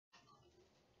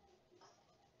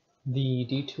The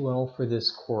D2L for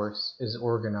this course is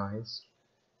organized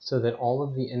so that all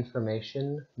of the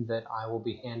information that I will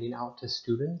be handing out to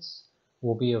students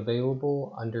will be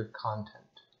available under Content.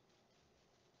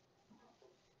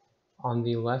 On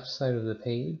the left side of the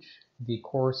page, the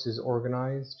course is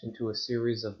organized into a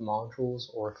series of modules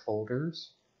or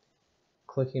folders.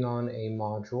 Clicking on a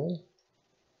module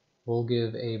will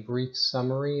give a brief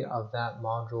summary of that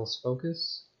module's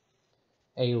focus,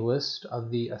 a list of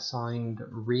the assigned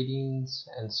readings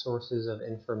and sources of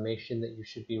information that you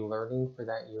should be learning for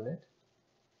that unit,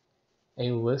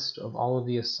 a list of all of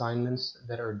the assignments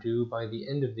that are due by the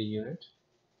end of the unit,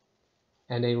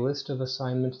 and a list of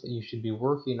assignments that you should be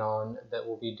working on that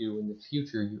will be due in the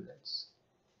future units.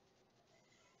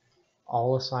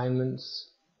 All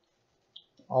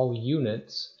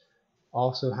units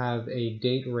also have a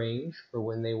date range for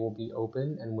when they will be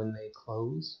open and when they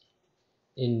close.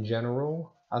 In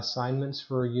general, assignments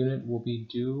for a unit will be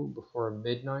due before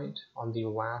midnight on the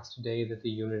last day that the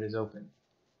unit is open.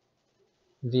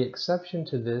 The exception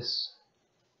to this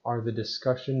are the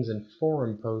discussions and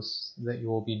forum posts that you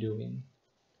will be doing.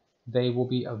 They will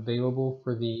be available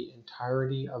for the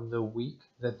entirety of the week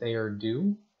that they are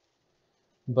due,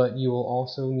 but you will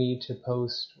also need to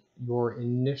post your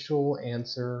initial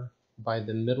answer by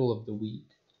the middle of the week,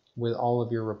 with all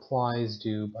of your replies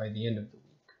due by the end of the week.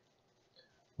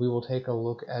 We will take a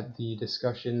look at the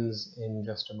discussions in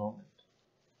just a moment.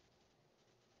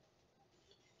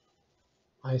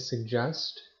 I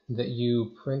suggest that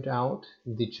you print out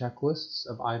the checklists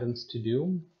of items to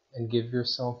do and give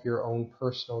yourself your own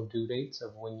personal due dates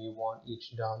of when you want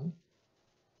each done.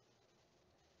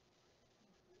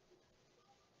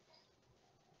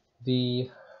 The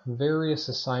various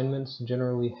assignments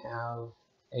generally have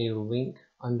a link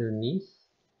underneath.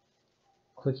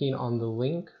 Clicking on the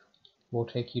link will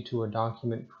take you to a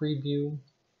document preview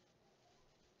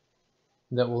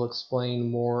that will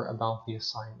explain more about the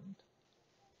assignment.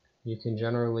 You can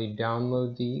generally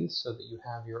download these so that you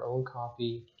have your own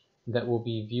copy that will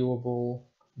be viewable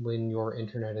when your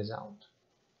internet is out.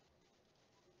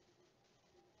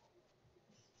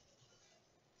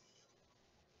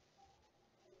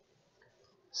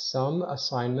 Some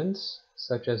assignments,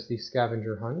 such as the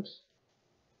scavenger hunt,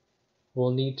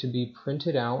 will need to be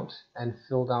printed out and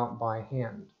filled out by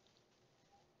hand.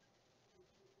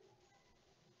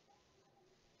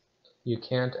 You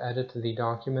can't edit the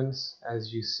documents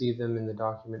as you see them in the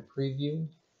document preview.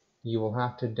 You will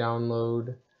have to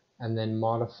download and then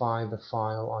modify the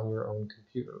file on your own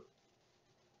computer.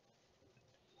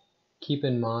 Keep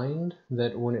in mind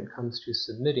that when it comes to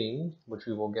submitting, which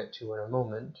we will get to in a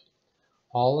moment,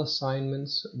 all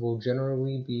assignments will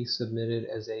generally be submitted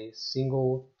as a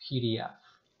single PDF,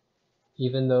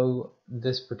 even though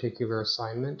this particular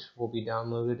assignment will be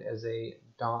downloaded as a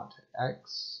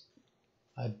docx.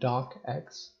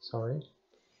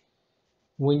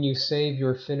 When you save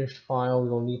your finished file,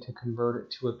 you'll need to convert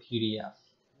it to a PDF.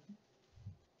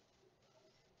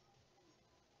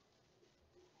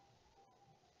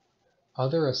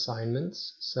 Other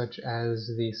assignments, such as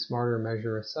the Smarter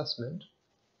Measure assessment,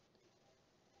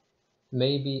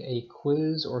 may be a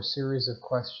quiz or series of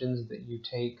questions that you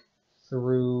take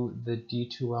through the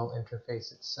D2L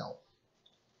interface itself.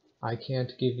 I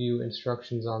can't give you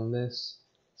instructions on this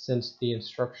since the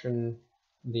instructor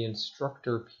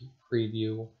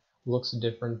preview looks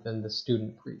different than the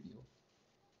student preview.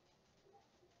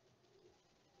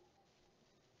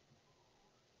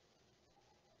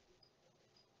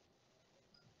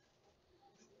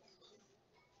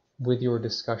 With your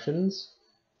discussions,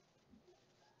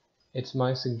 it's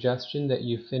my suggestion that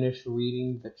you finish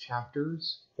reading the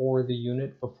chapters or the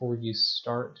unit before you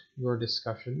start your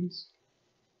discussions.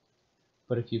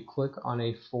 But if you click on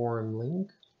a forum link,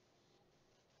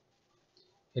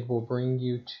 it will bring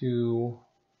you to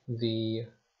the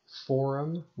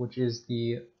forum, which is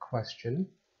the question.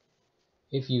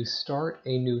 If you start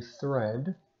a new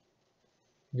thread,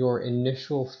 your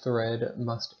initial thread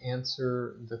must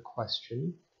answer the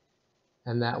question,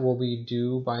 and that will be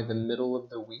due by the middle of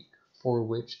the week for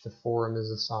which the forum is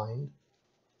assigned.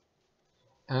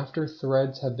 After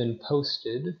threads have been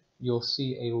posted, you'll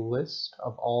see a list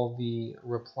of all the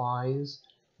replies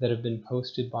that have been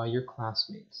posted by your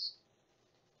classmates.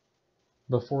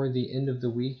 Before the end of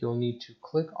the week, you'll need to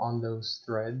click on those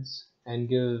threads and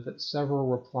give several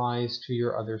replies to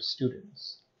your other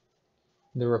students.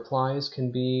 The replies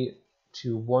can be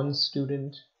to one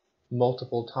student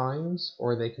multiple times,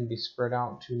 or they can be spread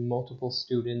out to multiple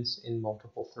students in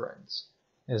multiple threads,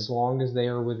 as long as they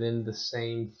are within the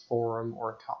same forum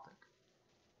or topic.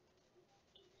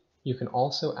 You can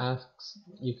also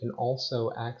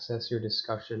access your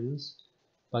discussions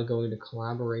by going to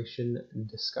Collaboration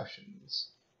Discussions.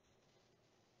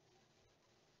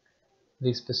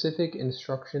 The specific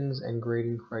instructions and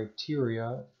grading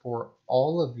criteria for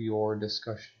all of your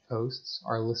discussion posts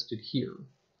are listed here.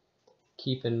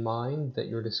 Keep in mind that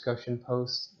your discussion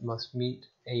posts must meet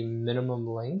a minimum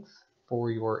length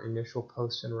for your initial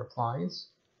posts and replies.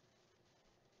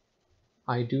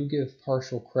 I do give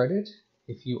partial credit.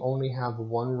 If you only have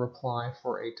one reply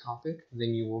for a topic,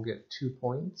 then you will get 2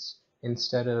 points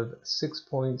instead of 6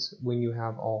 points when you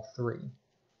have all 3.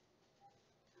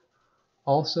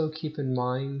 Also keep in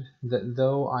mind that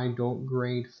though I don't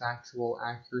grade factual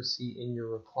accuracy in your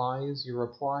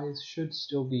replies should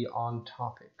still be on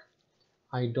topic.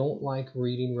 I don't like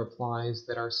reading replies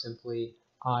that are simply,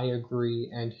 I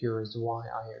agree and here is why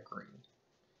I agree.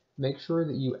 Make sure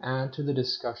that you add to the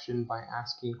discussion by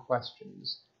asking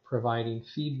questions, providing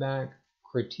feedback,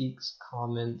 critiques,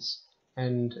 comments,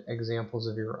 and examples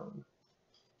of your own.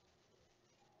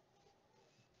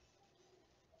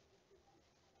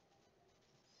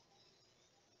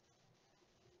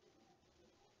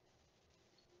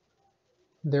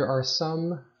 There are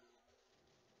some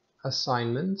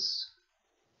assignments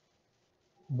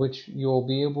which you'll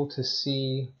be able to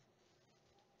see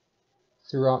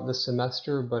throughout the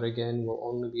semester, but again will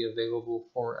only be available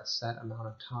for a set amount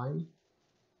of time.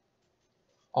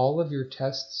 All of your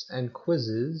tests and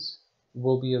quizzes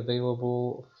will be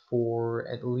available for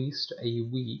at least a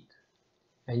week,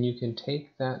 and you can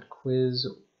take that quiz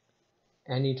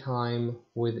anytime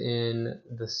within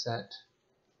the set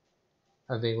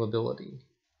availability.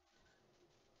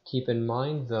 Keep in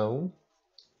mind though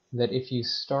that if you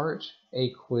start a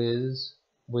quiz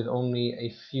with only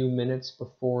a few minutes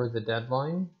before the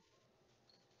deadline,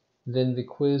 then the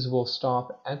quiz will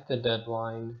stop at the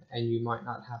deadline and you might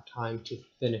not have time to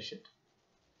finish it.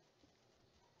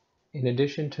 In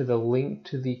addition to the link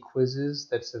to the quizzes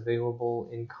that's available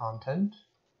in content,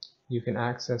 you can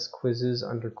access quizzes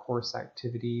under Course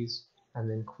Activities and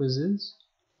then Quizzes.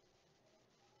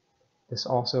 This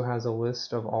also has a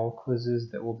list of all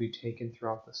quizzes that will be taken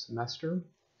throughout the semester,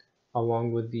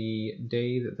 along with the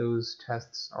day that those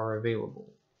tests are available.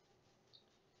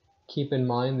 Keep in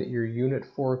mind that your Unit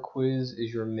 4 quiz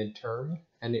is your midterm,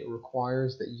 and it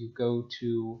requires that you go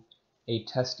to a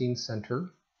testing center,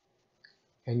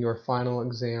 and your final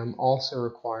exam also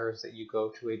requires that you go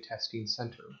to a testing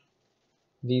center.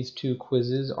 These 2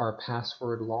 quizzes are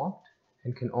password locked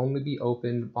and can only be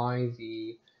opened by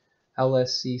the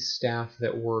LSC staff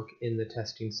that work in the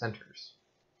testing centers.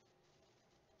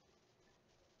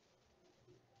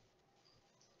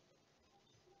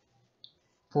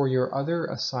 For your other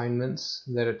assignments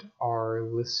that are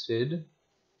listed,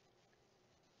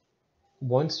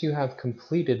 once you have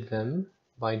completed them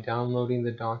by downloading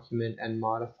the document and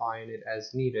modifying it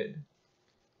as needed,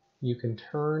 you can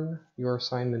turn your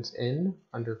assignments in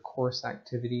under Course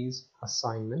Activities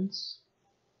Assignments,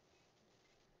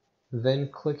 then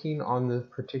clicking on the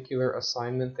particular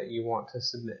assignment that you want to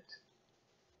submit.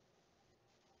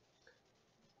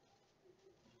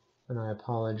 And I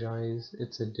apologize,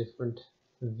 it's a different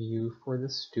view for the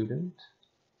student.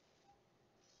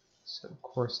 So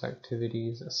Course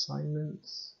Activities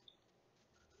Assignments,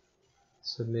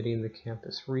 submitting the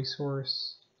campus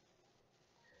resource,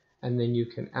 and then you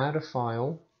can add a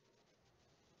file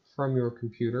from your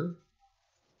computer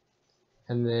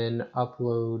and then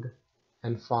upload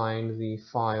and find the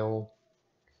file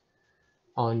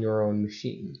on your own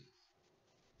machine.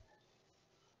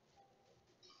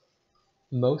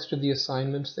 Most of the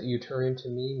assignments that you turn into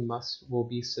me will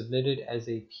be submitted as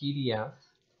a PDF,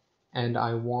 and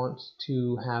I want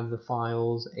to have the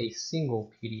files a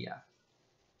single PDF.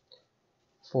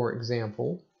 For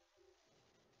example,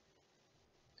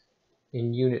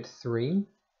 in Unit 3,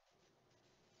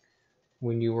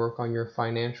 when you work on your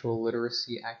financial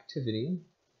literacy activity,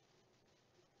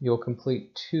 you'll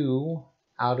complete 2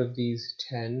 out of these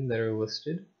 10 that are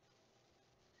listed,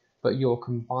 but you'll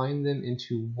combine them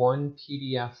into one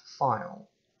PDF file.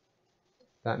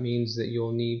 That means that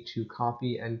you'll need to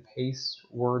copy and paste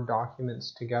Word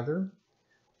documents together,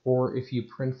 or if you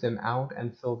print them out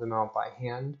and fill them out by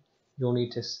hand, you'll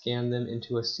need to scan them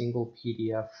into a single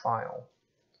PDF file.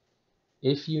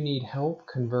 If you need help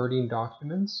converting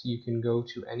documents, you can go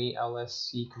to any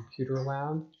LSC computer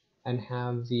lab and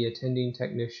have the attending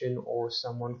technician or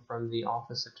someone from the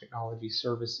Office of Technology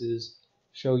Services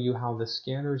show you how the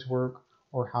scanners work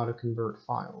or how to convert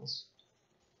files.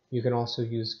 You can also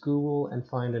use Google and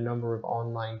find a number of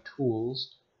online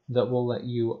tools that will let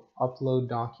you upload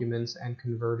documents and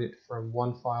convert it from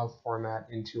one file format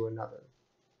into another.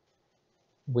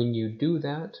 When you do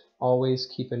that, always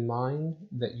keep in mind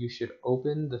that you should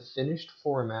open the finished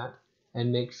format and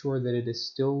make sure that it is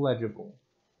still legible.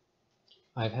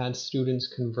 I've had students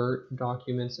convert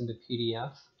documents into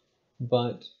PDF,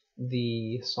 but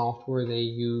the software they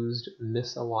used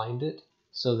misaligned it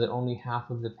so that only half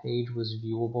of the page was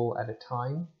viewable at a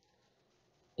time.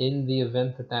 In the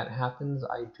event that that happens,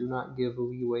 I do not give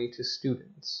leeway to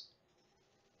students.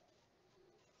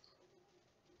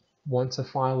 Once a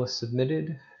file is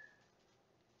submitted,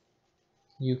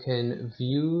 you can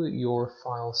view your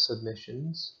file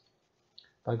submissions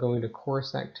by going to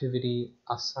Course Activity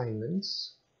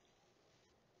Assignments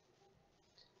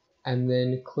and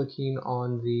then clicking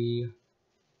on the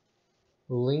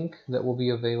link that will be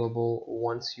available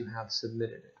once you have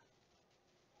submitted it.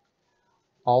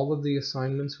 All of the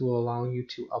assignments will allow you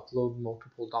to upload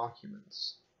multiple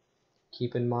documents.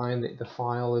 Keep in mind that the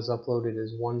file is uploaded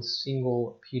as one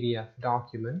single PDF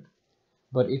document,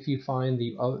 but if you find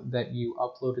that you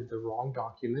uploaded the wrong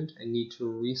document and need to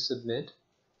resubmit,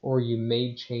 or you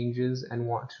made changes and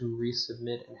want to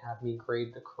resubmit and have me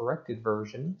grade the corrected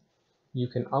version, you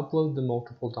can upload the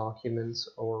multiple documents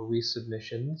or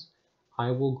resubmissions.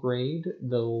 I will grade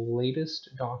the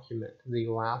latest document, the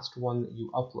last one that you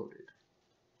uploaded.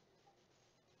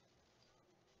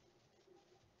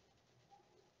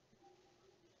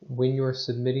 When you're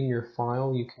submitting your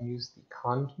file, you can use the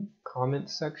comment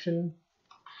section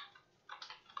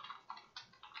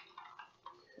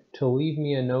to leave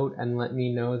me a note and let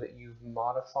me know that you've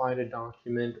modified a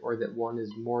document or that one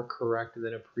is more correct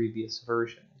than a previous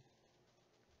version.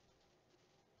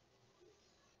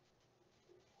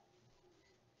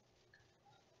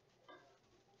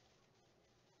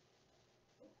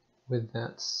 With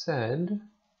that said,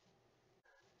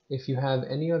 if you have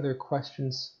any other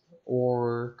questions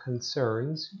or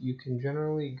concerns, you can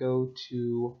generally go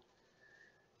to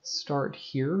Start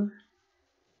Here,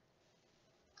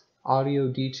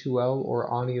 Audio D2L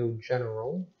or Audio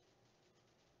General,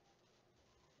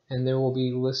 and there will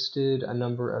be listed a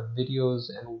number of videos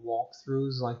and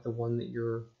walkthroughs like the one that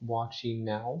you're watching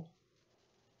now.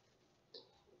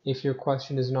 If your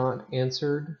question is not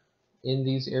answered in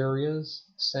these areas,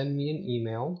 send me an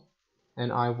email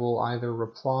and I will either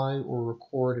reply or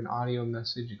record an audio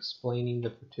message explaining the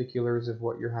particulars of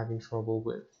what you're having trouble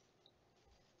with.